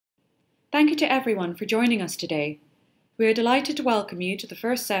Thank you to everyone for joining us today. We are delighted to welcome you to the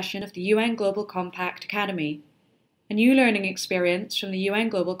first session of the UN Global Compact Academy, a new learning experience from the UN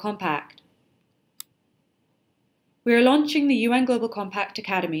Global Compact. We are launching the UN Global Compact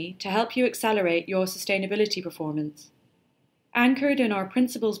Academy to help you accelerate your sustainability performance. Anchored in our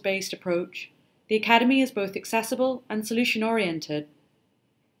principles-based approach, the Academy is both accessible and solution-oriented.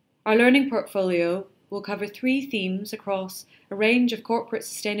 Our learning portfolio will cover 3 themes across a range of corporate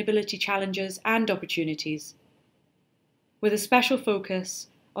sustainability challenges and opportunities, with a special focus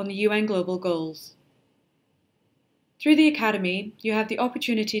on the UN Global Goals. Through the Academy, you have the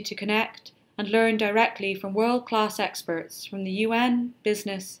opportunity to connect and learn directly from world-class experts from the UN,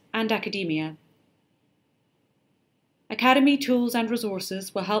 business, and academia. Academy tools and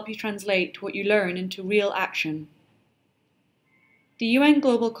resources will help you translate what you learn into real action. The UN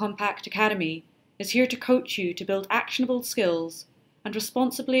Global Compact Academy is here to coach you to build actionable skills and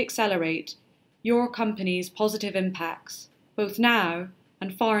responsibly accelerate your company's positive impacts, both now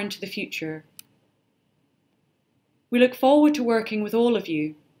and far into the future. We look forward to working with all of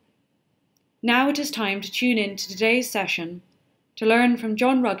you. Now it is time to tune in to today's session to learn from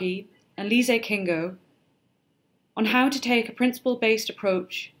John Ruggie and Lise Kingo on how to take a principle-based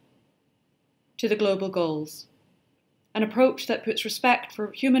approach to the global goals, an approach that puts respect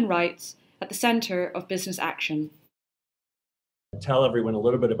for human rights at the center of business action. Tell everyone a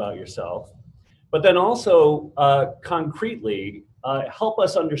little bit about yourself, but then also concretely help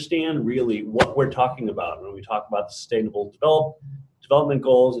us understand really what we're talking about when we talk about the Sustainable Development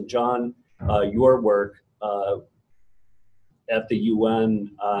Goals, and John, your work at the UN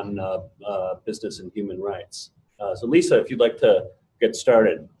on business and human rights. So Lisa, if you'd like to get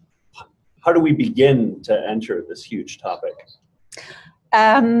started, how do we begin to enter this huge topic?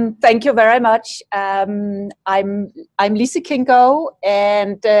 Thank you very much. I'm Lise Kingo,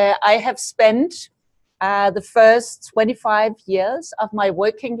 and I have spent the first 25 years of my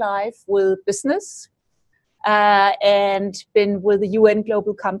working life with business and been with the UN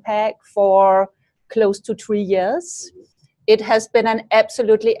Global Compact for close to 3 years. It has been an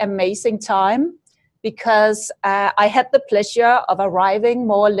absolutely amazing time because I had the pleasure of arriving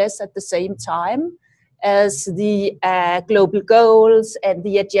more or less at the same time as the global goals and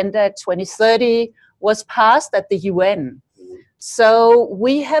the Agenda 2030 was passed at the UN. So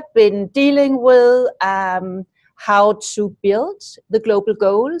we have been dealing with how to build the global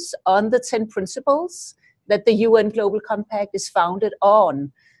goals on the 10 principles that the UN Global Compact is founded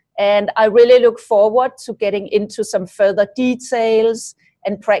on. And I really look forward to getting into some further details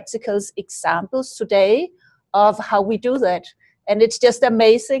and practical examples today of how we do that. And it's just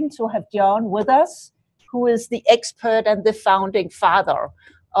amazing to have John with us, who is the expert and the founding father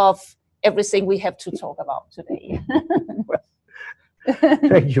of everything we have to talk about today.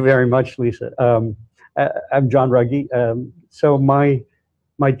 Thank you very much, Lisa. I'm John Ruggie. So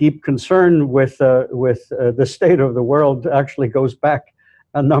my deep concern with the state of the world actually goes back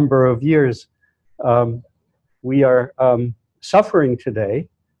a number of years. We are suffering today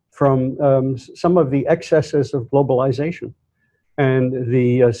from some of the excesses of globalization. And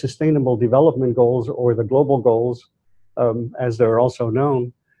the Sustainable Development Goals, or the global goals, as they're also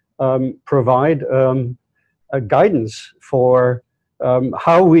known, provide a guidance for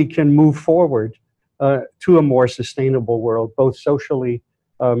how we can move forward to a more sustainable world, both socially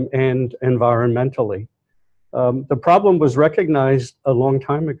and environmentally. The problem was recognized a long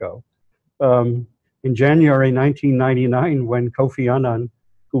time ago. In January 1999, when Kofi Annan,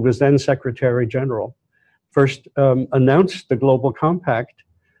 who was then Secretary General, first announced the Global Compact,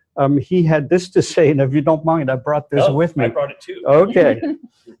 he had this to say, and if you don't mind, I brought this with me. I brought it too. Okay.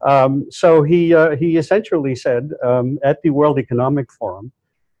 So he essentially said at the World Economic Forum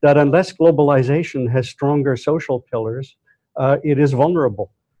that unless globalization has stronger social pillars, it is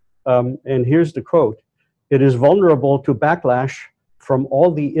vulnerable. And here's the quote: "It is vulnerable to backlash from all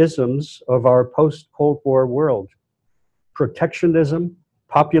the isms of our post-Cold War world: protectionism,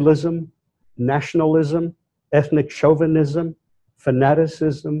 populism, nationalism, ethnic chauvinism,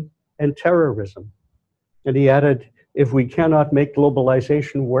 fanaticism, and terrorism." And he added, "If we cannot make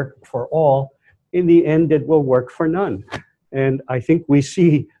globalization work for all, in the end it will work for none." And I think we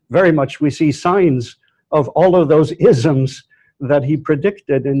see signs of all of those isms that he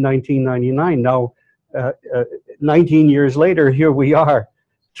predicted in 1999. Now, 19 years later, here we are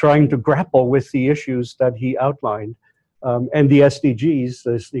trying to grapple with the issues that he outlined. And the SDGs,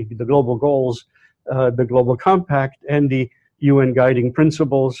 the global goals, the Global Compact, and the UN guiding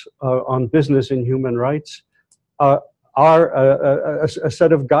principles on business and human rights are a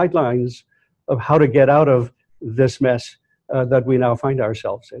set of guidelines of how to get out of this mess that we now find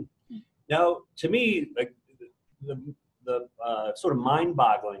ourselves in. Now, to me, like the sort of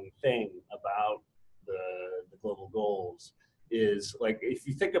mind-boggling thing about the global goals is, like, if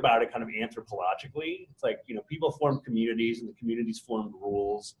you think about it kind of anthropologically, it's like, you know, people form communities and the communities form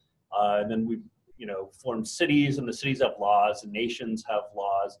rules, and then we, you know, form cities, and the cities have laws, and nations have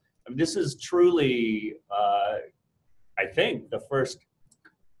laws. I mean, this is truly, I think, the first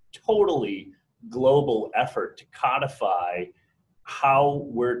totally global effort to codify how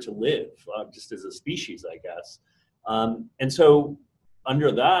we're to live, just as a species, I guess. And so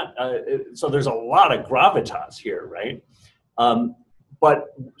under that, so there's a lot of gravitas here, right? But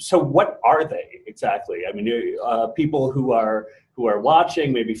so what are they exactly? I mean, people who are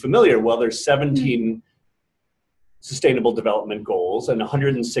watching may be familiar. Well, there's 17 Sustainable Development Goals and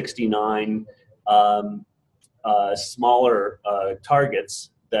 169 smaller targets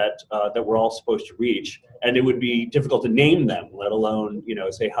that we're all supposed to reach, and it would be difficult to name them, let alone, you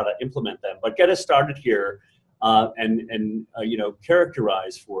know, say how to implement them. But get us started here, and you know,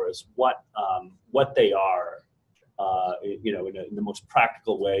 characterize for us what they are, you know, in the most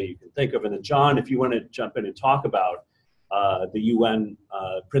practical way you can think of. And then, John, if you want to jump in and talk about the UN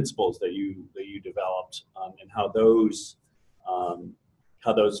principles that you developed, and how those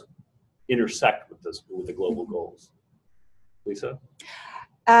intersect with the global goals. Lisa?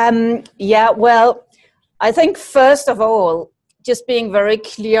 Yeah, well, I think first of all, just being very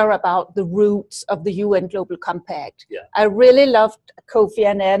clear about the roots of the UN Global Compact. Yeah. I really loved Kofi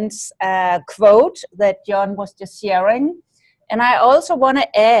Annan's quote that John was just sharing. And I also want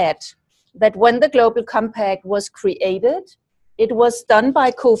to add that when the Global Compact was created, it was done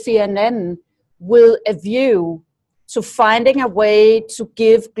by Kofi Annan with a view to finding a way to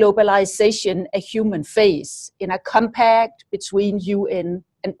give globalization a human face in a compact between UN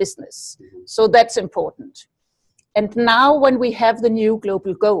and business. So that's important. And now when we have the new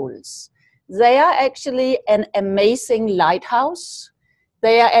global goals, they are actually an amazing lighthouse.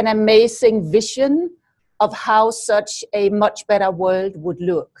 They are an amazing vision of how such a much better world would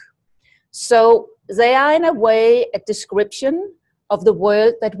look. So they are in a way a description of the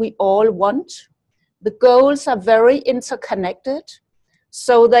world that we all want. The goals are very interconnected.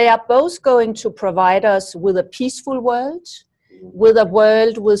 So they are both going to provide us with a peaceful world, with a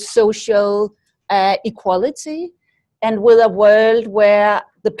world with social equality, and with a world where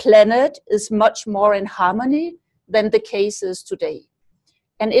the planet is much more in harmony than the case is today.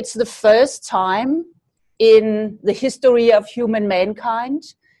 And it's the first time in the history of human mankind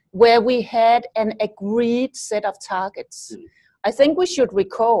where we had an agreed set of targets. I think we should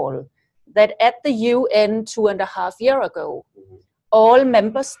recall that at the UN 2.5 years ago, all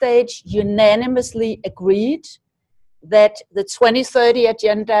member states unanimously agreed that the 2030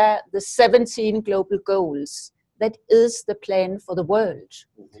 agenda, the 17 global goals, that is the plan for the world.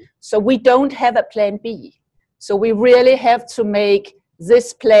 So we don't have a plan B. So we really have to make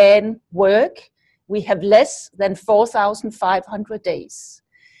this plan work. We have less than 4,500 days.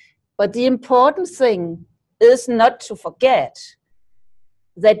 But the important thing is not to forget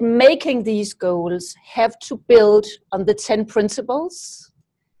that making these goals have to build on the 10 principles,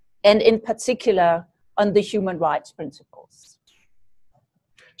 and in particular on the human rights principles.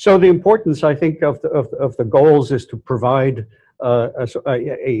 So the importance, I think, of the goals is to provide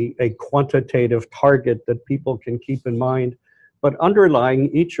a quantitative target that people can keep in mind, but underlying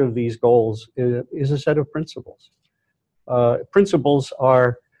each of these goals is a set of principles. Principles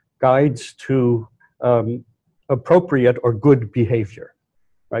are guides to appropriate or good behavior.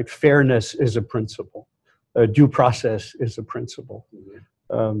 Right? Fairness is a principle. Due process is a principle.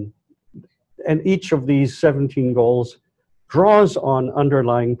 And each of these 17 goals draws on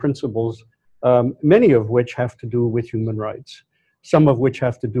underlying principles, many of which have to do with human rights, some of which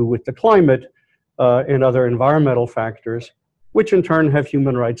have to do with the climate and other environmental factors, which in turn have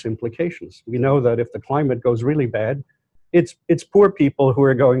human rights implications. We know that if the climate goes really bad, it's poor people who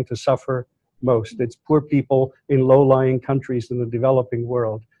are going to suffer most. It's poor people in low-lying countries in the developing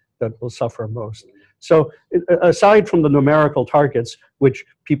world that will suffer most. So aside from the numerical targets, which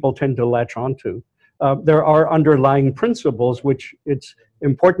people tend to latch onto, there are underlying principles which it's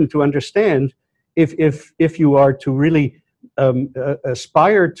important to understand if you are to really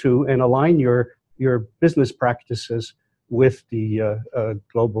aspire to and align your business practices with the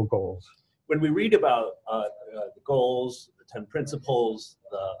global goals. When we read about the goals, the 10 principles,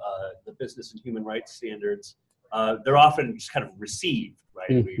 the business and human rights standards, they're often just kind of received, right?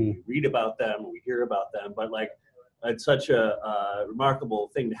 We read about them, we hear about them, but like it's such a remarkable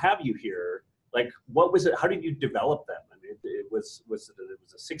thing to have you here. Like, what was it? How did you develop them? I mean, it was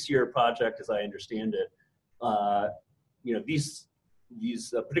a 6-year project, as I understand it. You know, these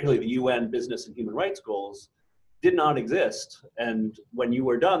these, particularly the UN business and human rights goals, did not exist. And when you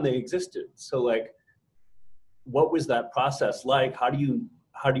were done, they existed. So like, what was that process like? How do you,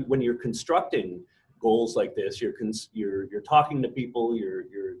 when you're constructing goals like this, you're talking to people, you're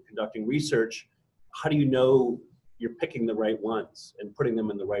conducting research, how do you know you're picking the right ones and putting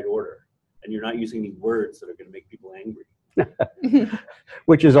them in the right order? And you're not using any words that are going to make people angry.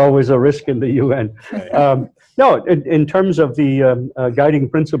 Which is always a risk in the UN. Right. No, in terms of the guiding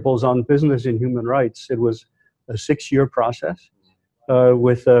principles on business and human rights, it was a 6-year process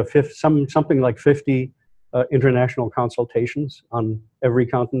with something like 50 international consultations on every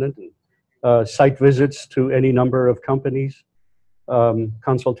continent, site visits to any number of companies,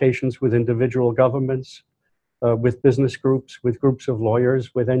 consultations with individual governments, with business groups, with groups of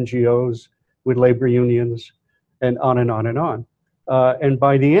lawyers, with NGOs, with labor unions, and on and on and on. And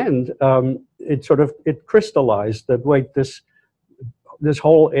by the end, it crystallized that, wait, this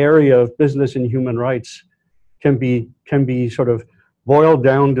whole area of business and human rights can be sort of boiled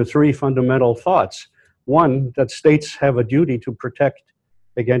down to 3 fundamental thoughts. One, that states have a duty to protect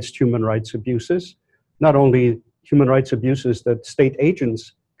against human rights abuses, not only human rights abuses that state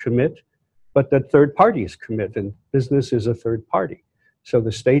agents commit, but that third parties commit, and business is a third party. So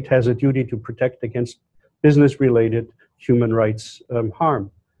the state has a duty to protect against business-related human rights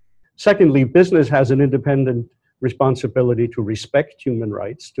harm. Secondly, business has an independent responsibility to respect human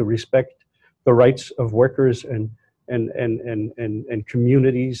rights, to respect the rights of workers and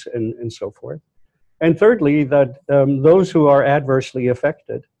communities and so forth. And thirdly, that those who are adversely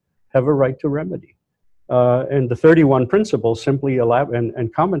affected have a right to remedy. And the 31 principles simply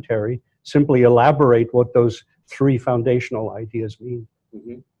and commentary simply elaborate what those 3 foundational ideas mean.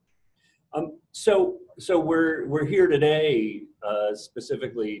 Mm-hmm. So we're here today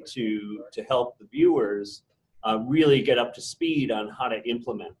specifically to help the viewers really get up to speed on how to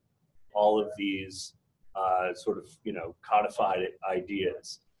implement all of these codified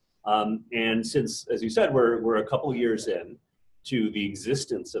ideas. And since, as you said, we're a couple years in to the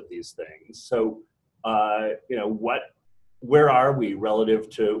existence of these things. So where are we relative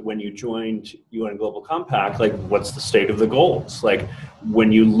to when you joined UN Global Compact? Like, what's the state of the goals? Like,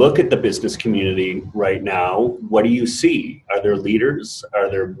 when you look at the business community right now, what do you see? Are there leaders? Are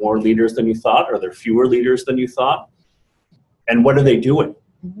there more leaders than you thought? Are there fewer leaders than you thought? And what are they doing?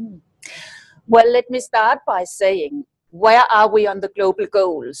 Mm-hmm. Well, let me start by saying, where are we on the global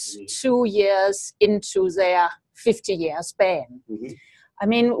goals 2 years into their 50-year span? Mm-hmm. I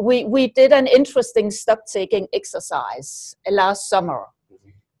mean, we did an interesting stock-taking exercise last summer,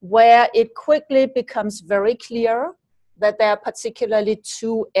 where it quickly becomes very clear that there are particularly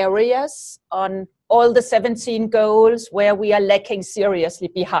 2 areas on all the 17 goals where we are lacking seriously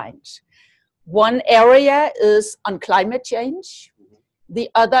behind. One area is on climate change. The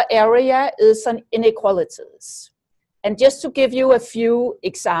other area is on inequalities. And just to give you a few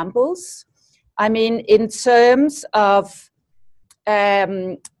examples, I mean, in terms of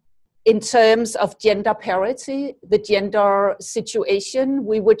gender parity, the gender situation,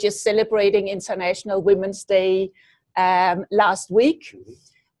 we were just celebrating International Women's Day last week.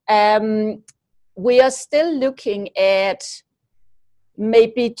 We are still looking at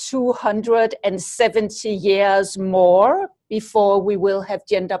maybe 270 years more before we will have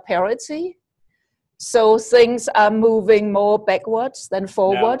gender parity. So things are moving more backwards than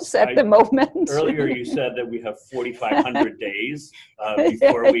forwards at the moment. Earlier you said that we have 4,500 days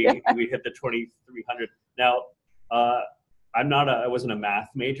before we hit the 2,300. Now, I wasn't a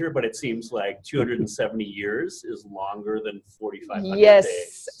math major, but it seems like 270 years is longer than 4,500 yes, days.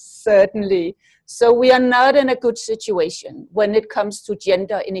 Yes, certainly. So we are not in a good situation when it comes to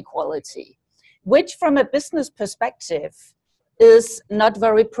gender inequality, which from a business perspective is not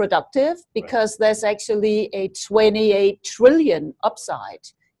very productive, because there's actually a 28 trillion upside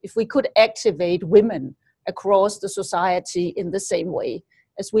if we could activate women across the society in the same way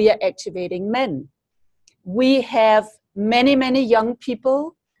as we are activating men. We have many, many young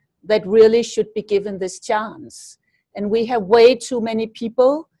people that really should be given this chance. And we have way too many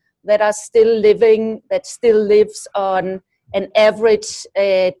people that are still lives on an average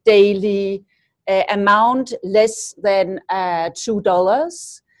daily amount less than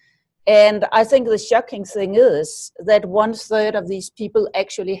 $2. And I think the shocking thing is that 1/3 of these people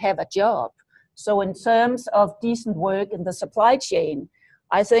actually have a job. So in terms of decent work in the supply chain,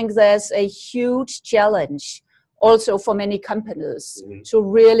 I think there's a huge challenge also for many companies to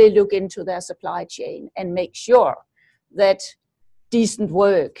really look into their supply chain and make sure that decent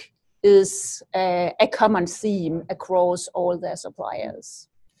work is a common theme across all their suppliers.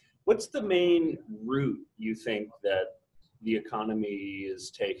 What's the main route you think that the economy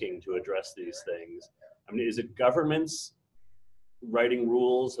is taking to address these things? I mean, is it governments writing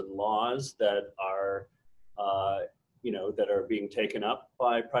rules and laws that are, that are being taken up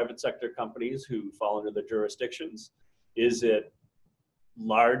by private sector companies who fall under the jurisdictions? Is it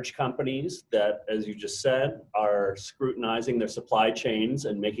large companies that, as you just said, are scrutinizing their supply chains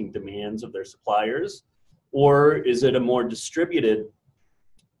and making demands of their suppliers? Or is it a more distributed,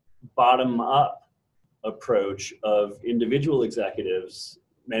 bottom-up approach of individual executives,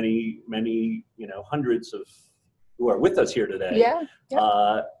 many, hundreds of who are with us here today? Yeah.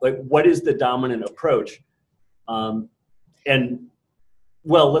 Like, what is the dominant approach? Let's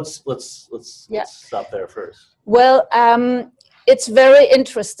stop there first. Well, it's very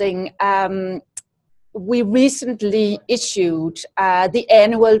interesting. We recently issued the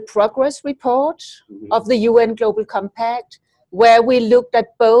annual progress report of the UN Global Compact, where we looked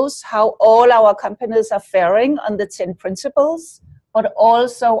at both how all our companies are faring on the 10 principles, but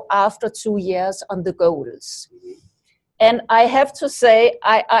also after 2 years on the goals. And I have to say,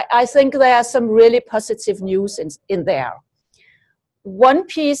 I think there are some really positive news in there. One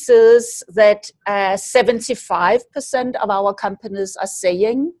piece is that 75% of our companies are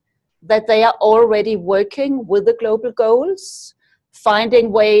saying that they are already working with the global goals,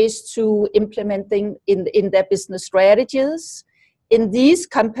 finding ways to implement them in their business strategies. In these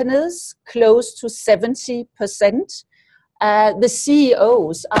companies, close to 70%, the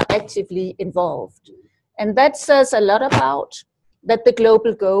CEOs are actively involved. And that says a lot about that the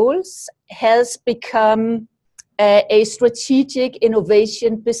global goals has become a strategic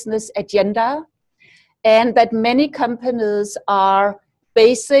innovation business agenda, and that many companies are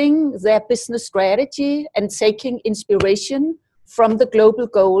basing their business strategy and taking inspiration from the global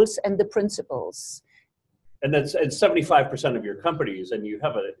goals and the principles. And that's 75% of your companies, and you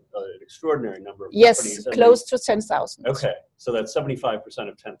have an extraordinary number of companies. Yes, close to 10,000. Okay, so that 75%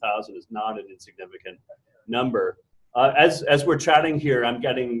 of 10,000 is not an insignificant number. As we're chatting here, I'm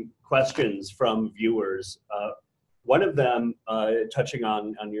getting questions from viewers. One of them, touching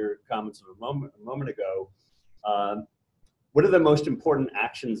on your comments of a moment ago, what are the most important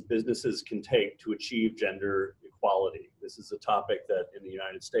actions businesses can take to achieve gender equality? This is a topic that in the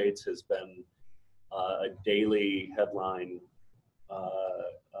United States has been a daily headline,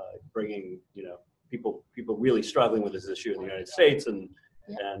 bringing people really struggling with this issue in the United States and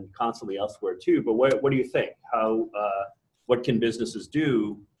constantly elsewhere too. But what do you think? What can businesses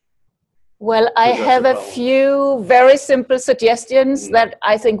do? Well, I have a few very simple suggestions that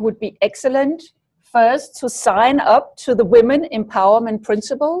I think would be excellent. First, to sign up to the Women Empowerment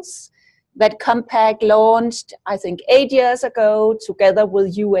Principles that Compact launched, I think, 8 years ago, together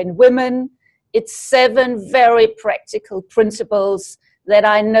with UN Women. It's 7 very practical principles that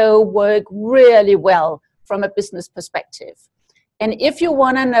I know work really well from a business perspective. And if you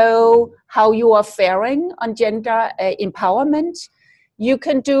want to know how you are faring on gender empowerment, you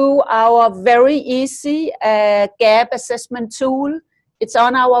can do our very easy gap assessment tool. It's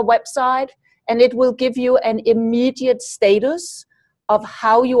on our website, and it will give you an immediate status of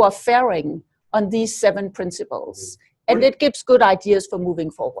how you are faring on these 7 principles. And it gives good ideas for moving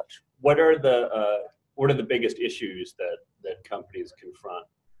forward. What are the biggest issues that companies confront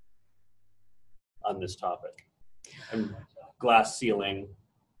on this topic? Glass ceiling,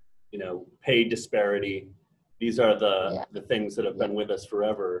 pay disparity. These are the things that have been with us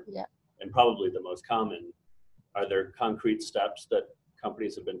forever, and probably the most common. Are there concrete steps that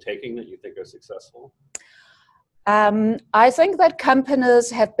companies have been taking that you think are successful? I think that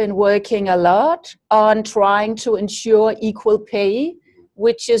companies have been working a lot on trying to ensure equal pay,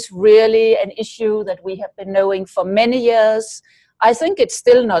 which is really an issue that we have been knowing for many years. I think it's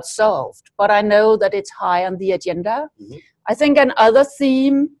still not solved, but I know that it's high on the agenda. I think another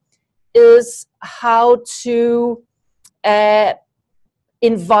theme is how to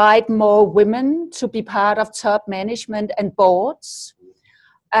invite more women to be part of top management and boards.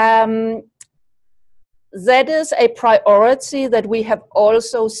 That is a priority that we have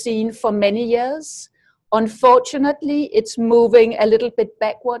also seen for many years. Unfortunately, it's moving a little bit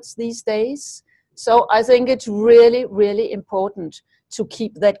backwards these days. So I think it's really, really important to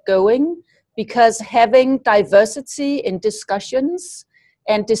keep that going, because having diversity in discussions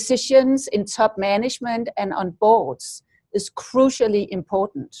and decisions in top management and on boards is crucially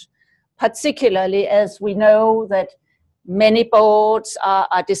important, particularly as we know that many boards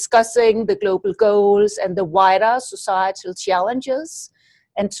are discussing the global goals and the wider societal challenges.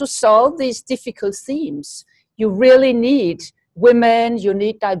 And to solve these difficult themes, you really need women, you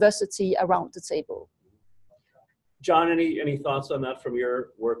need diversity around the table. John, any thoughts on that from your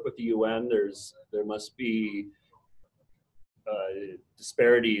work with the UN? There must be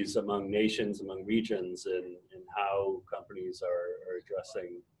disparities among nations, among regions, and how companies are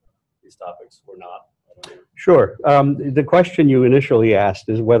addressing these topics or not? I don't know. Sure. The question you initially asked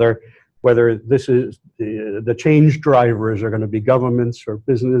is whether this is the change drivers are going to be governments or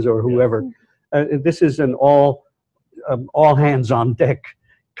business or whoever. This is an all hands on deck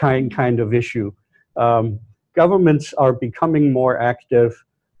kind of issue. Governments are becoming more active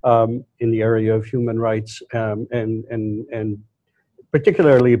in the area of human rights, and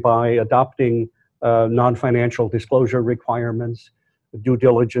particularly by adopting non-financial disclosure requirements, due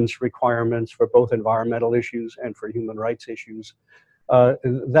diligence requirements for both environmental issues and for human rights issues.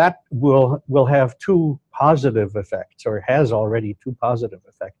 That will have two positive effects, or has already two positive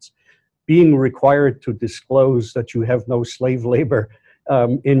effects. Being required to disclose that you have no slave labor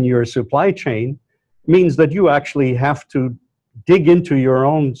in your supply chain means that you actually have to dig into your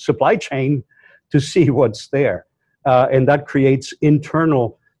own supply chain to see what's there. And that creates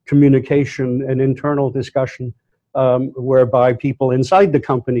internal communication and internal discussion whereby people inside the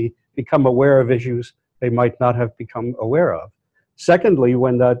company become aware of issues they might not have become aware of. Secondly,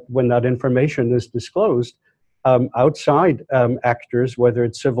 when that information is disclosed, outside actors, whether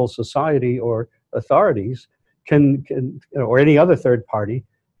it's civil society or authorities, can or any other third party,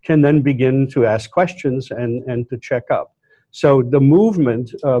 can then begin to ask questions and to check up. So the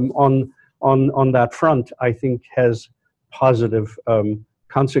movement on that front, I think, has positive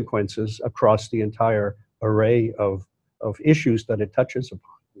consequences across the entire array of issues that it touches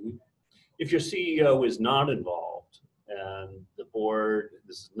upon. If your CEO is not involved and the board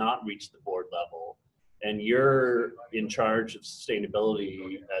does not reach the board level, and you're in charge of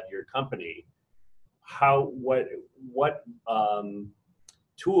sustainability at your company, what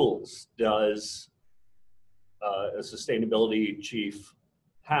tools does a sustainability chief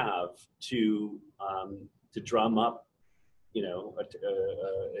have to drum up,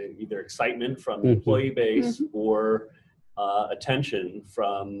 either excitement from the employee base or attention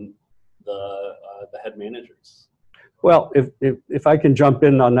from the head managers? Well, if I can jump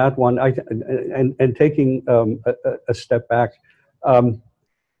in on that one, and taking a step back,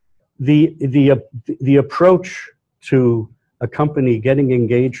 the approach to a company getting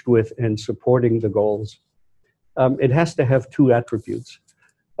engaged with and supporting the goals, it has to have two attributes.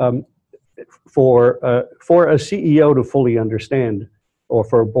 For a CEO to fully understand, or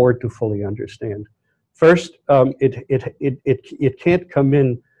for a board to fully understand, first, it can't come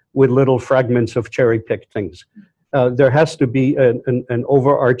in with little fragments of cherry-picked things. There has to be an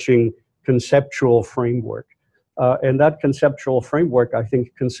overarching conceptual framework. And that conceptual framework, I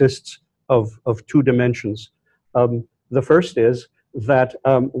think, consists of two dimensions. The first is that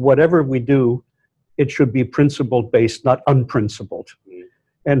whatever we do, it should be principle-based, not unprincipled.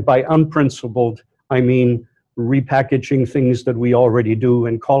 And by unprincipled, I mean repackaging things that we already do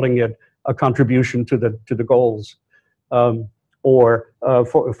and calling it a contribution to the goals. Or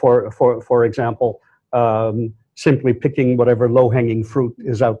for example, simply picking whatever low-hanging fruit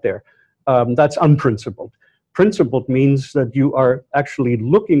is out there. That's unprincipled. Principled means that you are actually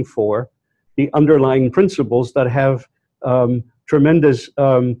looking for the underlying principles that have tremendous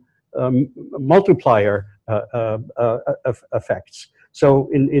multiplier effects. So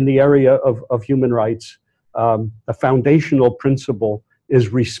in the area of human rights, the foundational principle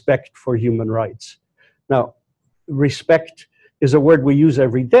is respect for human rights. Now, respect is a word we use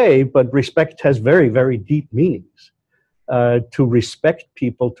every day, but respect has very, very deep meanings. To respect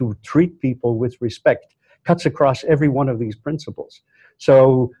people, to treat people with respect, cuts across every one of these principles.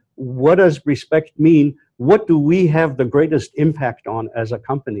 So what does respect mean? What do we have the greatest impact on as a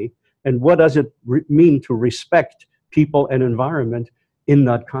company? And what does it mean to respect people and environment in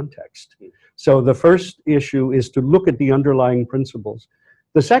that context? So the first issue is to look at the underlying principles.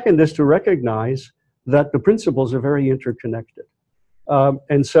 The second is to recognize that the principles are very interconnected.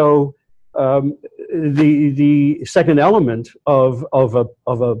 And so the second element of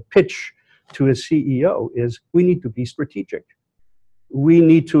a pitch to a CEO is we need to be strategic. We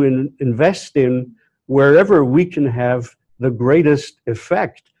need to invest in wherever we can have the greatest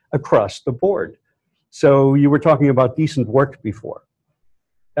effect across the board. So you were talking about decent work before.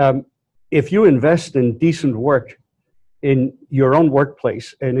 If you invest in decent work in your own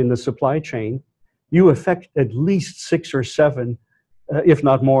workplace and in the supply chain, you affect at least 6 or 7, if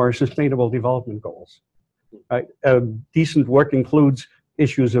not more, sustainable development goals. Right? Decent work includes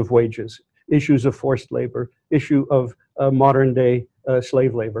issues of wages, issues of forced labor, issue of modern day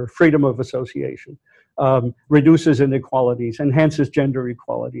slave labor, freedom of association, reduces inequalities, enhances gender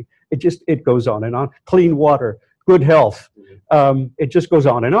equality. It goes on and on. Clean water, good health. It just goes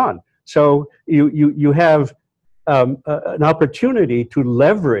on and on. So you have an opportunity to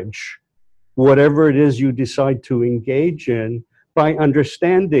leverage whatever it is you decide to engage in by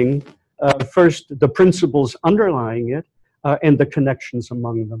understanding first the principles underlying it and the connections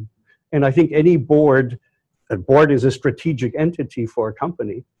among them. And I think any board, a board is a strategic entity for a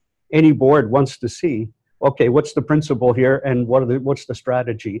company, any board wants to see, okay, what's the principle here and what's the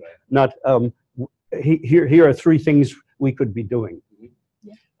strategy? Not, here are three things we could be doing.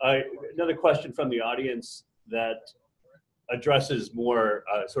 Another question from the audience that addresses more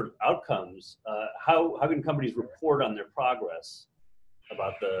sort of outcomes. How can companies report on their progress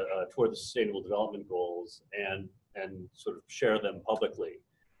about toward the Sustainable Development Goals and sort of share them publicly?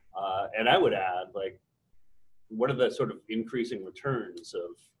 And I would add, like, what are the sort of increasing returns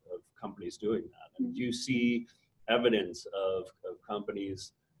of companies doing that? And do you see evidence of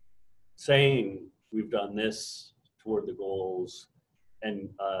companies saying we've done this toward the goals and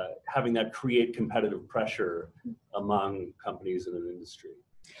having that create competitive pressure among companies in an industry?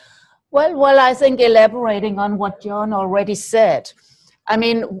 Well, I think elaborating on what John already said, I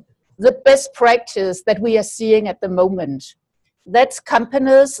mean, the best practice that we are seeing at the moment, that's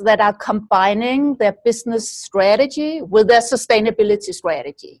companies that are combining their business strategy with their sustainability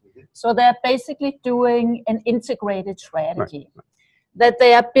strategy. So they're basically doing an integrated strategy. Right. That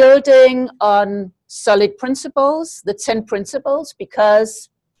they are building on solid principles, the 10 principles, because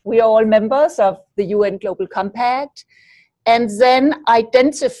we are all members of the UN Global Compact, and then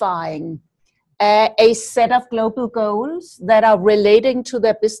identifying a set of global goals that are relating to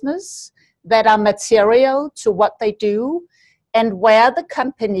their business, that are material to what they do, and where the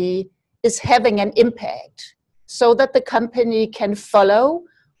company is having an impact, so that the company can follow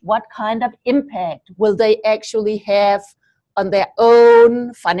what kind of impact will they actually have on their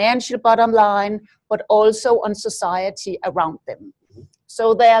own financial bottom line, but also on society around them.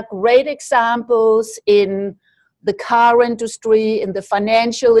 So there are great examples in the car industry, in the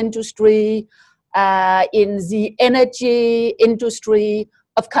financial industry, in the energy industry,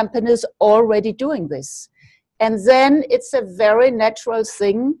 of companies already doing this. And then it's a very natural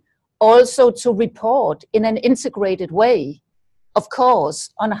thing also to report in an integrated way, of course,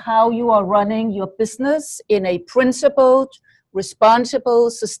 on how you are running your business in a principled, responsible,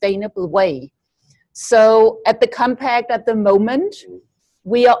 sustainable way. So at the Compact at the moment,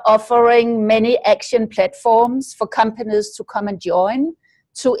 we are offering many action platforms for companies to come and join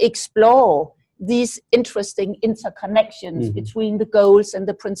to explore these interesting interconnections between the goals and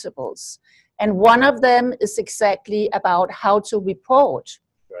the principles. And one of them is exactly about how to report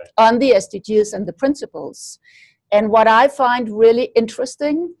on the SDGs and the principles. And what I find really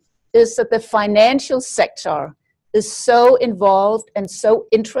interesting is that the financial sector is so involved and so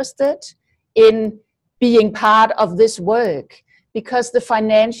interested in being part of this work, because the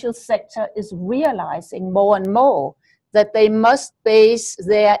financial sector is realizing more and more that they must base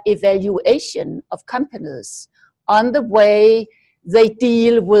their evaluation of companies on the way they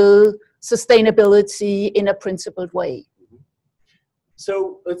deal with sustainability in a principled way.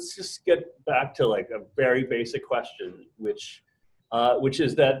 So let's just get back to like a very basic question, which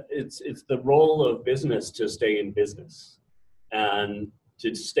is that it's the role of business to stay in business. And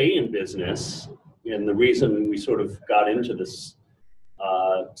to stay in business, and the reason we sort of got into this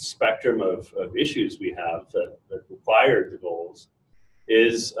spectrum of issues we have that required the goals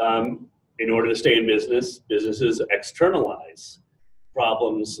is in order to stay in business, businesses externalize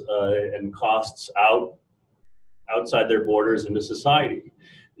problems and costs outside their borders into society.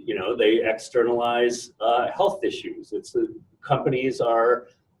 You know, they externalize health issues. It's the companies are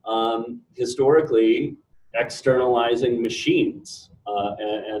historically externalizing machines,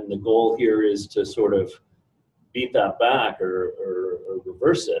 and the goal here is to sort of beat that back or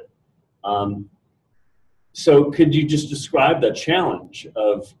reverse it. So could you just describe the challenge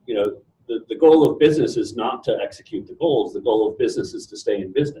of, you know, the goal of business is not to execute the goals. The goal of business is to stay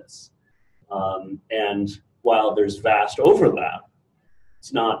in business. And while there's vast overlap,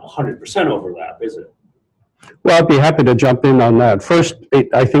 it's not 100% overlap, is it? Well, I'd be happy to jump in on that. First,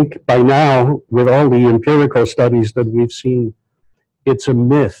 I think by now, with all the empirical studies that we've seen, it's a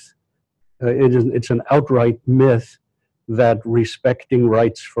myth. It's an outright myth that respecting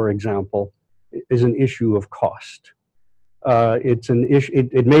rights, for example, is an issue of cost. It's an issue.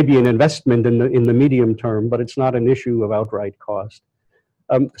 It may be an investment in the medium term, but it's not an issue of outright cost.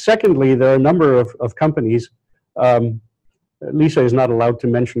 Secondly, there are a number of companies. Lisa is not allowed to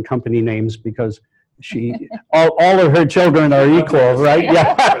mention company names because all of her children are equal, right?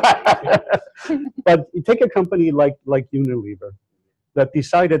 Yeah. But you take a company like Unilever that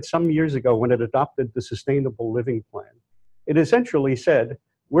decided some years ago when it adopted the Sustainable Living Plan. It essentially said,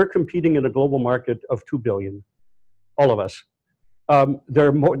 we're competing in a global market of 2 billion. all of us. There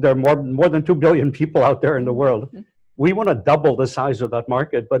are more than 2 billion people out there in the world. We want to double the size of that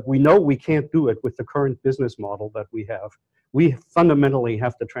market, but we know we can't do it with the current business model that we have. We fundamentally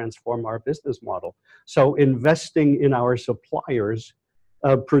have to transform our business model. So investing in our suppliers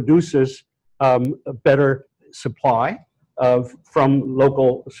produces a better supply from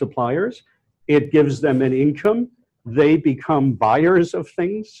local suppliers. It gives them an income. They become buyers of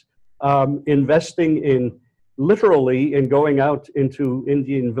things. Investing in literally in going out into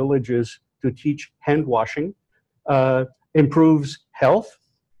Indian villages to teach hand washing improves health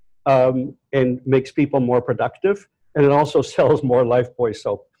and makes people more productive. And it also sells more Lifebuoy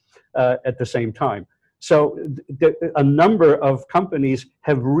soap at the same time. So a number of companies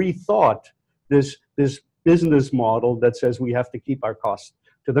have rethought this business model that says we have to keep our costs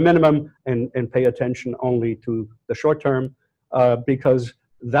to the minimum and pay attention only to the short term, because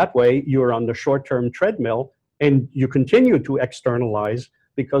that way you're on the short-term treadmill and you continue to externalize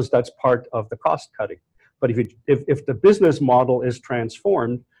because that's part of the cost cutting. But if the business model is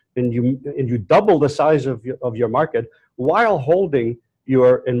transformed and you double the size of your market while holding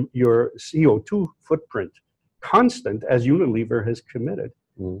your CO2 footprint constant as Unilever has committed,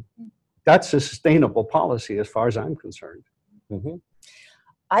 that's a sustainable policy as far as I'm concerned.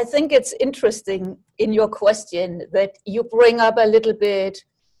 I think it's interesting in your question that you bring up a little bit,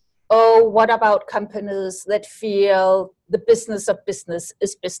 oh, what about companies that feel the business of business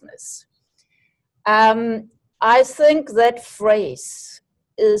is business? I think that phrase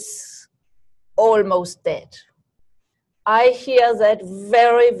is almost dead. I hear that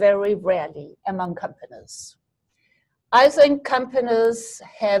very, very rarely among companies. I think companies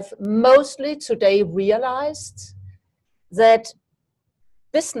have mostly today realized that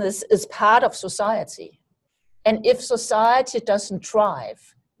business is part of society. And if society doesn't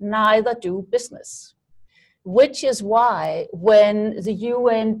thrive, neither do business. Which is why when the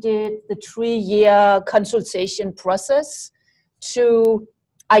UN did the 3-year consultation process to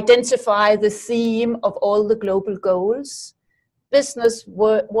identify the theme of all the global goals, business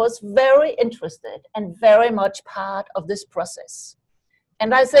was very interested and very much part of this process.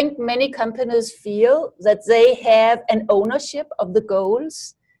 And I think many companies feel that they have an ownership of the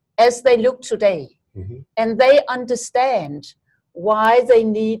goals as they look today. And they understand why they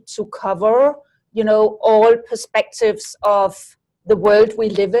need to cover, you know, all perspectives of the world we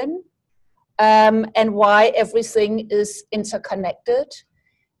live in, and why everything is interconnected,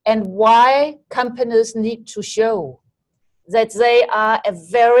 and why companies need to show that they are a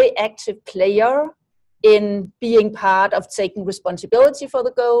very active player in being part of taking responsibility for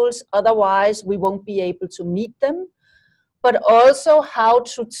the goals, otherwise we won't be able to meet them, but also how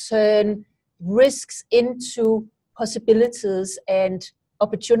to turn risks into possibilities and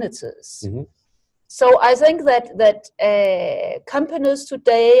opportunities. So I think that companies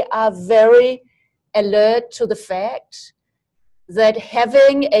today are very alert to the fact that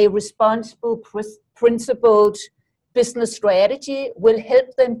having a responsible, principled business strategy will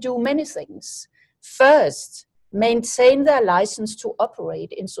help them do many things. First, maintain their license to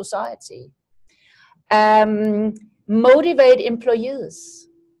operate in society. Motivate employees.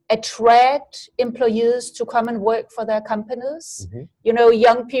 Attract employees to come and work for their companies. You know,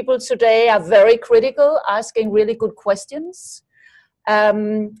 young people today are very critical, asking really good questions.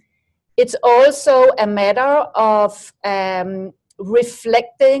 It's also a matter of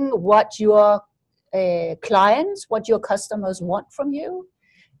reflecting what your clients, what your customers want from you.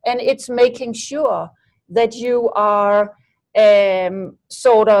 And it's making sure that you are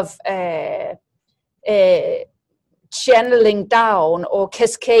sort of channeling down or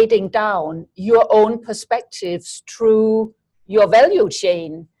cascading down your own perspectives through your value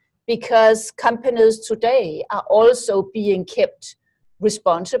chain, because companies today are also being kept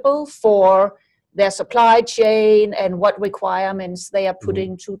responsible for their supply chain and what requirements they are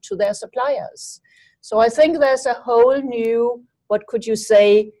putting to their suppliers. So I think there's a whole new, what could you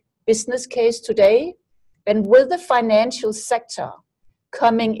say, business case today. And with the financial sector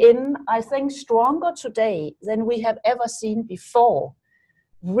coming in, I think, stronger today than we have ever seen before,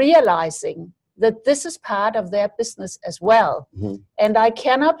 realizing that this is part of their business as well. And I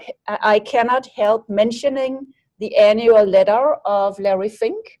cannot help mentioning the annual letter of Larry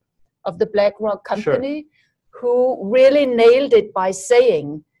Fink of the BlackRock company, who really nailed it by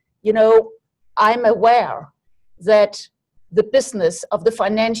saying, you know, I'm aware that the business of the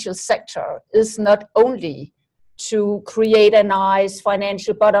financial sector is not only to create a nice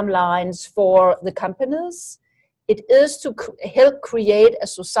financial bottom lines for the companies, it is to help create a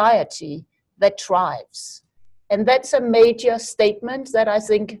society that thrives. And that's a major statement that I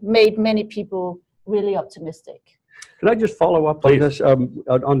think made many people really optimistic. Can I just follow up Please. on this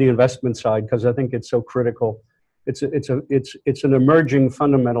on the investment side, because I think it's so critical. It's an emerging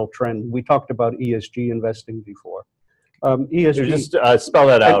fundamental trend. We talked about ESG investing before. ESG. Just spell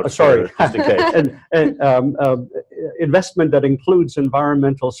that out. Sorry, just in case. and investment that includes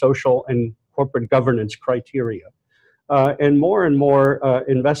environmental, social, and corporate governance criteria. And more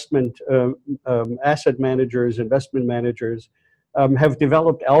investment asset managers, investment managers have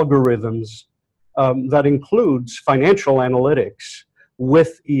developed algorithms that includes financial analytics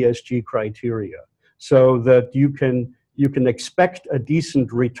with ESG criteria, so that you can expect a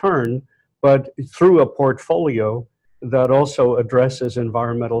decent return, but through a portfolio that also addresses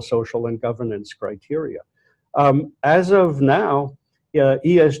environmental, social, and governance criteria. As of now,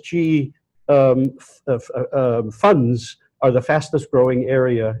 ESG funds are the fastest growing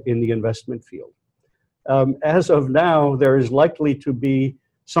area in the investment field. As of now, there is likely to be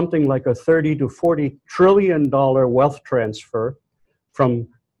something like a $30 to $40 trillion wealth transfer from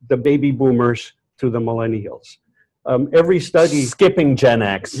the baby boomers to the millennials. Every study Skipping Gen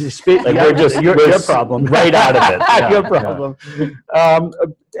X. like We're just your problem, right out of it. your problem.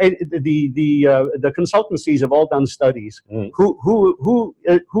 The consultancies have all done studies. Who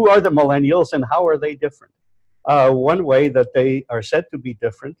are the millennials and how are they different? One way that they are said to be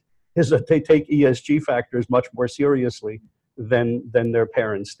different is that they take ESG factors much more seriously than their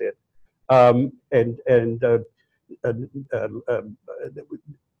parents did,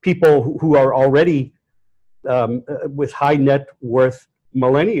 people who are already with high net worth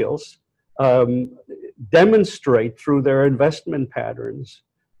millennials demonstrate through their investment patterns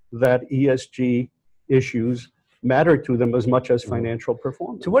that ESG issues matter to them as much as financial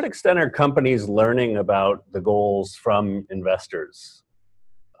performance. To what extent are companies learning about the goals from investors?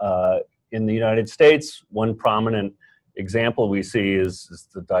 In the United States, one prominent example we see is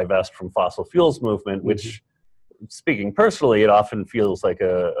the divest from fossil fuels movement, which, speaking personally, it often feels like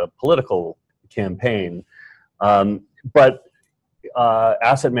a political campaign. But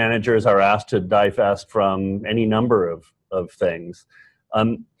asset managers are asked to divest from any number of things.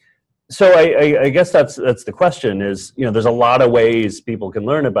 So I guess that's the question is, there's a lot of ways people can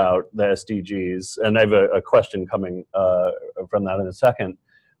learn about the SDGs, and I have a question coming from that in a second.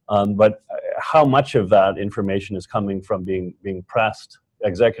 But how much of that information is coming from being pressed,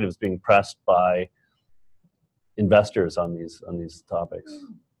 executives being pressed by investors on these topics?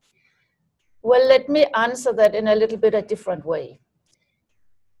 Well, let me answer that in a little bit a different way.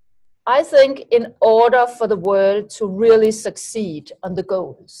 I think in order for the world to really succeed on the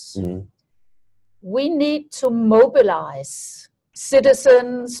goals, we need to mobilize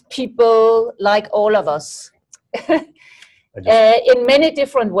citizens, people like all of us, in many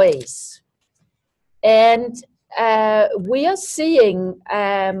different ways. And we are seeing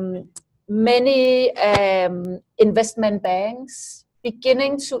many investment banks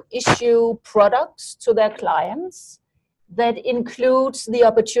beginning to issue products to their clients that includes the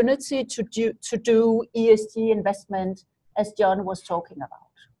opportunity to do ESG investment, as John was talking about.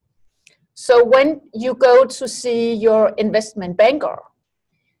 So when you go to see your investment banker,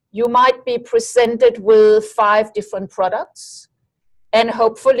 you might be presented with 5 different products, and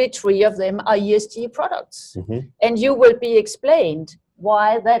hopefully 3 of them are ESG products. And you will be explained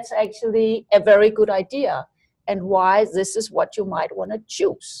why that's actually a very good idea and why this is what you might want to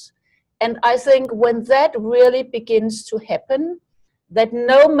choose. And I think when that really begins to happen, that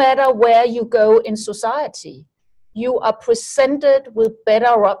no matter where you go in society, you are presented with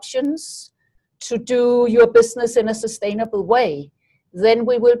better options to do your business in a sustainable way, then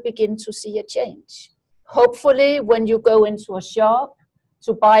we will begin to see a change. Hopefully, when you go into a shop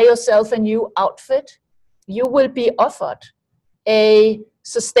to buy yourself a new outfit, you will be offered a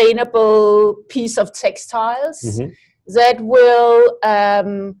sustainable piece of textiles that will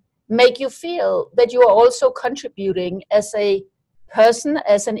make you feel that you are also contributing as a person,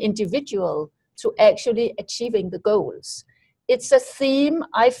 as an individual, to actually achieving the goals. It's a theme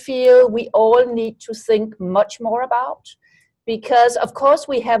I feel we all need to think much more about, because of course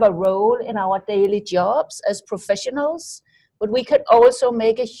we have a role in our daily jobs as professionals, but we could also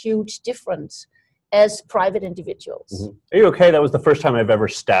make a huge difference as private individuals. Are you okay? That was the first time I've ever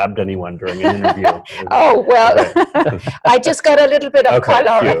stabbed anyone during an interview. Oh, well, I just got a little bit of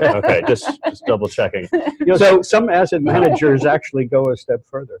color. Okay, just double checking. So some asset managers actually go a step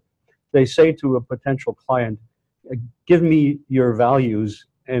further. They say to a potential client, give me your values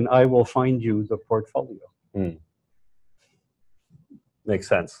and I will find you the portfolio. Makes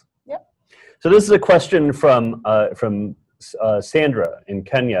sense. Yep. So this is a question from Sandra in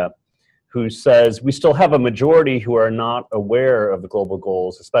Kenya, who says, we still have a majority who are not aware of the global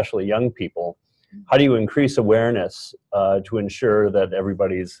goals, especially young people. how do you increase awareness to ensure that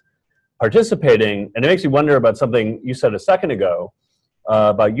everybody's participating? And it makes me wonder about something you said a second ago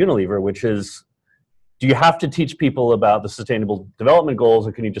about Unilever, which is, do you have to teach people about the Sustainable Development Goals,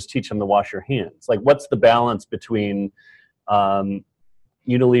 or can you just teach them to wash your hands? Like, what's the balance between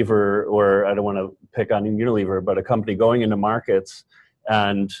Unilever, or I don't want to pick on Unilever, but a company going into markets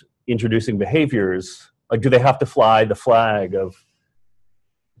and introducing behaviors? Like, do they have to fly the flag of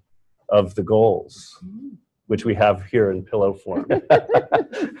the goals, which we have here in pillow form?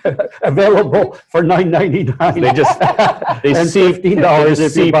 Available for $9.99. They seep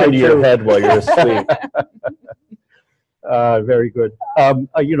into your head while you're asleep. Very good.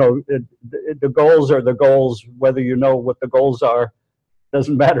 You know, the goals are the goals. Whether you know what the goals are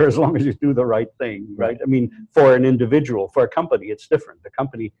doesn't matter, as long as you do the right thing, right? I mean, for an individual, for a company, it's different. The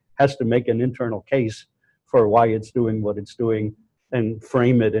company has to make an internal case for why it's doing what it's doing and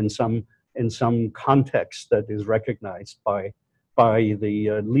frame it in some context that is recognized by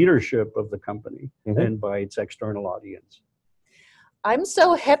the leadership of the company and by its external audience. I'm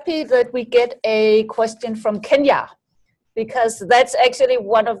so happy that we get a question from Kenya, because that's actually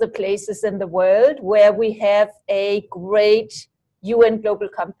one of the places in the world where we have a great UN Global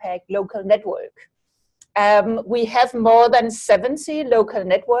Compact local network. We have more than 70 local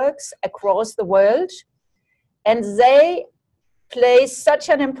networks across the world, and they play such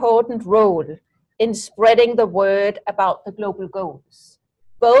an important role in spreading the word about the global goals,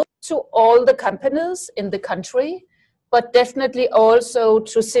 both to all the companies in the country, but definitely also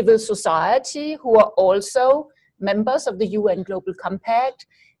to civil society, who are also members of the UN Global Compact,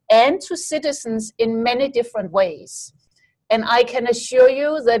 and to citizens in many different ways. And I can assure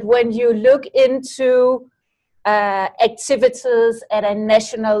you that when you look into activities at a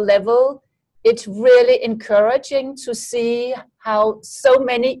national level, it's really encouraging to see how so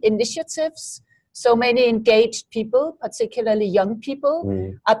many initiatives, so many engaged people, particularly young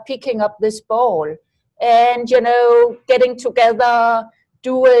people, are picking up this ball and, you know, getting together,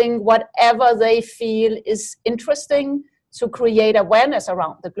 doing whatever they feel is interesting to create awareness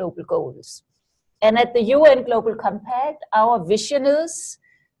around the global goals. And at the UN Global Compact, our vision is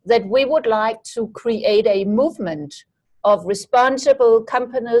that we would like to create a movement of responsible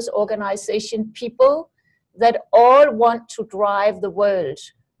companies, organizations, people that all want to drive the world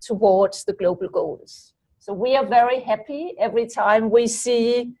towards the global goals. So we are very happy every time we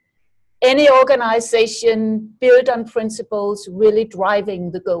see any organization built on principles really driving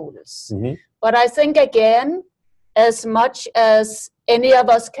the goals. But I think, again, as much as any of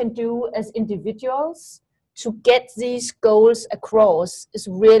us can do as individuals to get these goals across is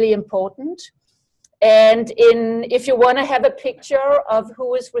really important. And if you want to have a picture of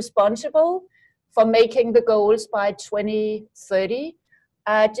who is responsible for making the goals by 2030,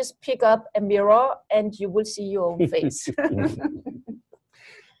 just pick up a mirror and you will see your own face.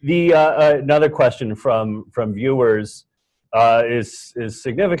 Another question from viewers is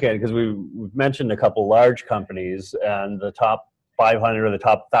significant, because we've mentioned a couple large companies and the top 500 or the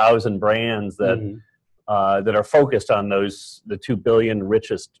top 1,000 brands that that are focused on the 2 billion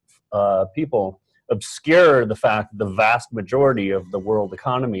richest people, obscure the fact that the vast majority of the world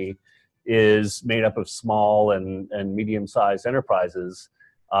economy is made up of small and medium-sized enterprises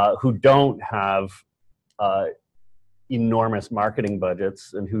who don't have enormous marketing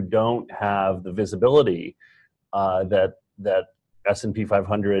budgets and who don't have the visibility that S&P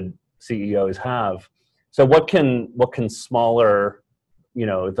 500 CEOs have. So what can smaller, you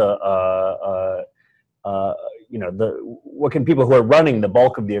know, what can people who are running the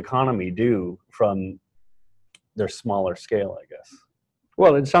bulk of the economy do from their smaller scale, I guess?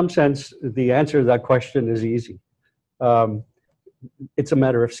 Well, in some sense, the answer to that question is easy. It's a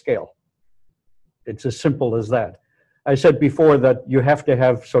matter of scale. It's as simple as that. I said before that you have to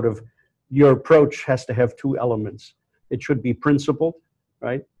have your approach has to have two elements. It should be principled,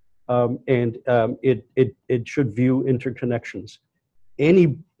 right? It should view interconnections.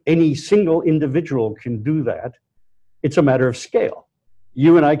 Any single individual can do that. It's a matter of scale.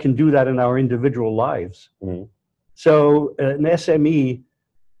 You and I can do that in our individual lives. So an SME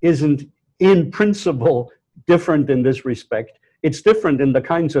isn't in principle different in this respect. It's different in the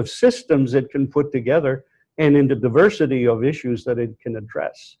kinds of systems it can put together and in the diversity of issues that it can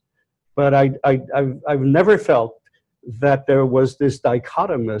address. But I've never felt that there was this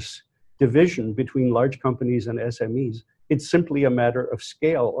dichotomous division between large companies and SMEs. It's simply a matter of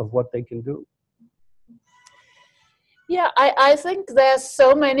scale of what they can do. Yeah, I think there's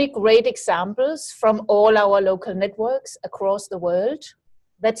so many great examples from all our local networks across the world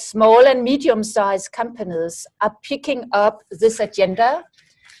that small and medium-sized companies are picking up this agenda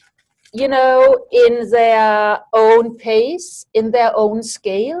you know, in their own pace, in their own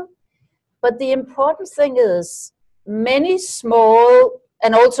scale. But the important thing is many small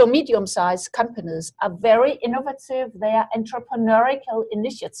and also medium-sized companies are very innovative. They are entrepreneurial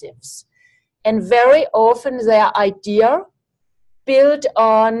initiatives. And very often their idea built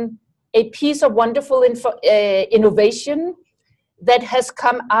on a piece of wonderful innovation that has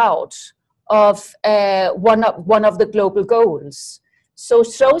come out of one of the global goals. So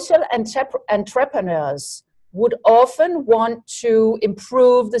social entrepreneurs would often want to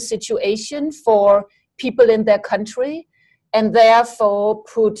improve the situation for people in their country and therefore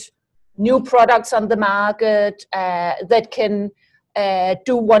put new products on the market that can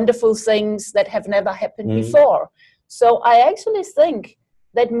do wonderful things that have never happened before. So I actually think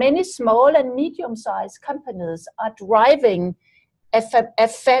that many small and medium-sized companies are driving a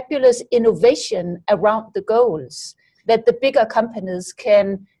fabulous innovation around the goals that the bigger companies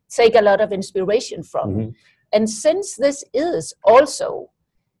can take a lot of inspiration from. And since this is also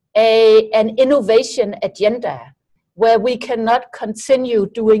an innovation agenda where we cannot continue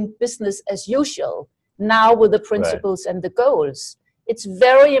doing business as usual now with the principles and the goals, it's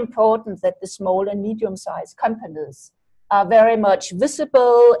very important that the small and medium-sized companies are very much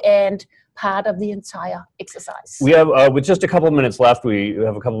visible and part of the entire exercise. We have, with just a couple of minutes left, we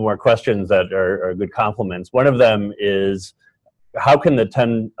have a couple more questions that are good compliments. One of them is, how can the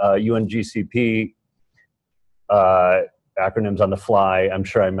 10 UNGCP acronyms on the fly, I'm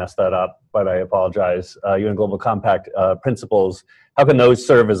sure I messed that up, but I apologize, UN Global Compact principles, how can those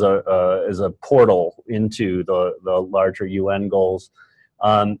serve as a portal into the larger UN goals?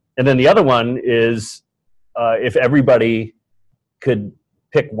 And then the other one is, if everybody could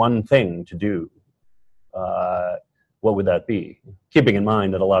pick one thing to do, what would that be? Keeping in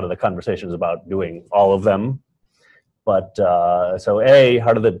mind that a lot of the conversation is about doing all of them. But so A,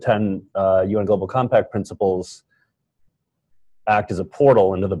 how do the 10 UN Global Compact principles act as a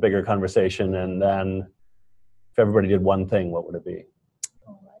portal into the bigger conversation? And then if everybody did one thing, what would it be?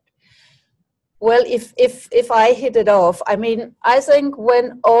 Well, if I hit it off, I mean, I think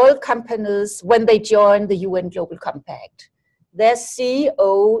when all companies, when they join the UN Global Compact, their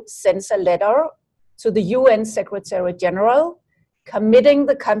CEO sends a letter to the UN Secretary General committing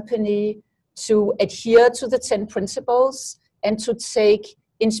the company to adhere to the 10 principles and to take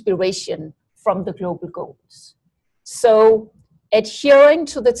inspiration from the global goals. So adhering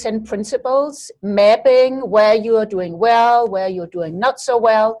to the 10 principles, mapping where you are doing well, where you're doing not so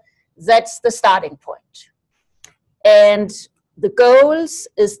well, that's the starting point. And the goals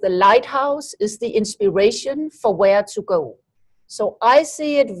is the lighthouse, is the inspiration for where to go. So I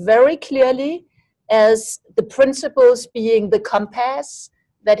see it very clearly as the principles being the compass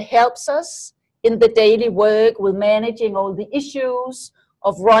that helps us in the daily work with managing all the issues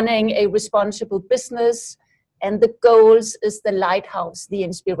of running a responsible business, and the goals is the lighthouse, the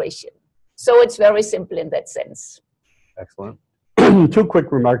inspiration. So it's very simple in that sense. Excellent. Two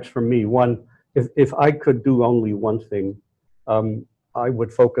quick remarks from me. One, if I could do only one thing, I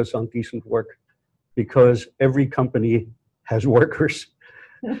would focus on decent work, because every company has workers.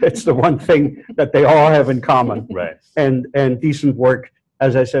 It's the one thing that they all have in common. Right. And decent work,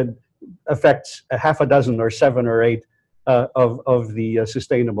 as I said, affects a half a dozen or 7 or 8 of the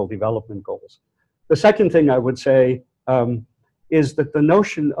Sustainable Development Goals. The second thing I would say is that the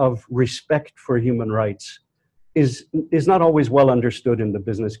notion of respect for human rights is not always well understood in the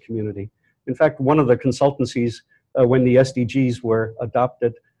business community. In fact, one of the consultancies, when the SDGs were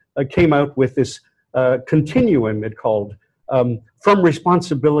adopted, came out with this continuum it called, from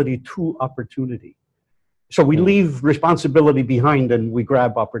responsibility to opportunity. So we leave responsibility behind and we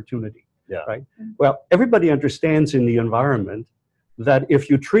grab opportunity, right? Well, everybody understands in the environment that if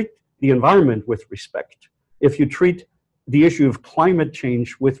you treat the environment with respect, if you treat the issue of climate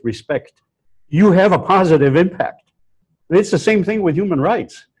change with respect, you have a positive impact. And it's the same thing with human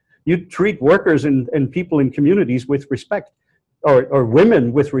rights. You treat workers and people in communities with respect, or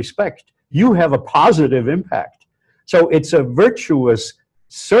women with respect, you have a positive impact. So it's a virtuous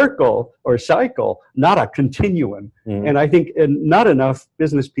circle or cycle, not a continuum. And I think not enough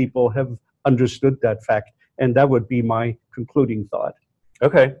business people have understood that fact. And that would be my concluding thought.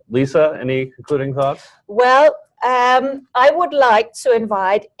 Okay, Lisa, any concluding thoughts? Well, I would like to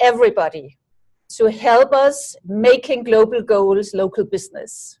invite everybody to help us making global goals local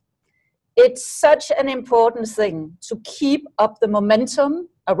business. It's such an important thing to keep up the momentum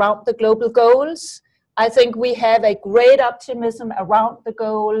around the global goals. I think we have a great optimism around the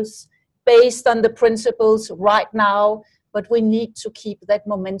goals based on the principles right now, but we need to keep that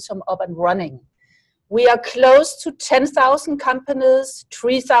momentum up and running. We are close to 10,000 companies,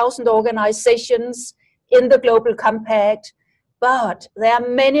 3,000 organizations in the Global Compact, but there are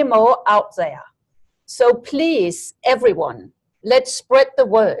many more out there. So please, everyone, let's spread the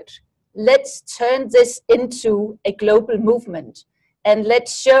word. Let's turn this into a global movement, and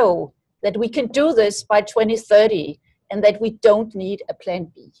let's show that we can do this by 2030 and that we don't need a plan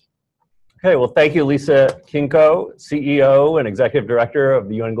B. Okay, well, thank you, Lise Kingo, CEO and Executive Director of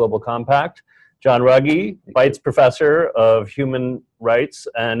the UN Global Compact, John Ruggie, Vice Professor of Human Rights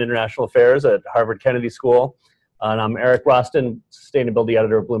and International Affairs at Harvard Kennedy School, and I'm Eric Roston, Sustainability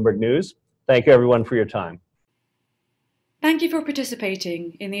Editor of Bloomberg News. Thank you, everyone, for your time. Thank you for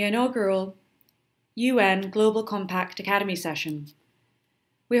participating in the inaugural UN Global Compact Academy session.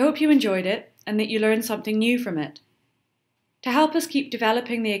 We hope you enjoyed it and that you learned something new from it. To help us keep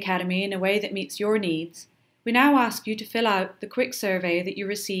developing the Academy in a way that meets your needs, we now ask you to fill out the quick survey that you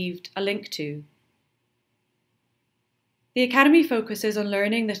received a link to. The Academy focuses on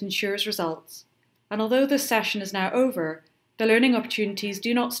learning that ensures results, and although this session is now over, the learning opportunities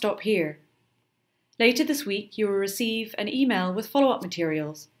do not stop here. Later this week, you will receive an email with follow-up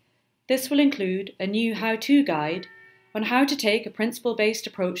materials. This will include a new how-to guide on how to take a principle-based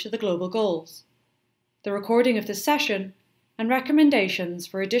approach to the global goals, the recording of this session, and recommendations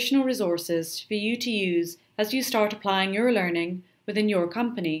for additional resources for you to use as you start applying your learning within your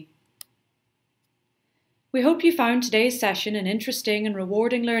company. We hope you found today's session an interesting and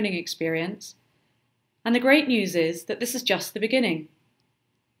rewarding learning experience. And the great news is that this is just the beginning.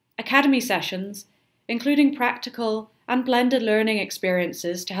 Academy sessions, including practical and blended learning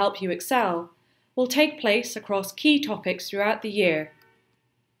experiences to help you excel, will take place across key topics throughout the year.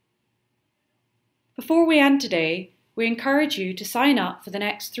 Before we end today, we encourage you to sign up for the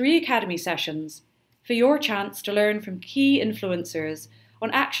next 3 Academy sessions for your chance to learn from key influencers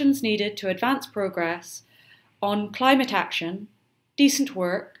on actions needed to advance progress on climate action, decent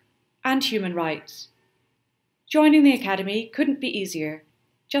work, and human rights. Joining the Academy couldn't be easier.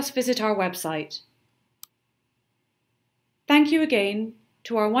 Just visit our website. Thank you again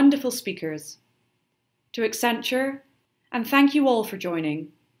to our wonderful speakers, to Accenture, and thank you all for joining.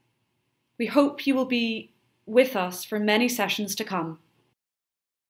 We hope you will be with us for many sessions to come.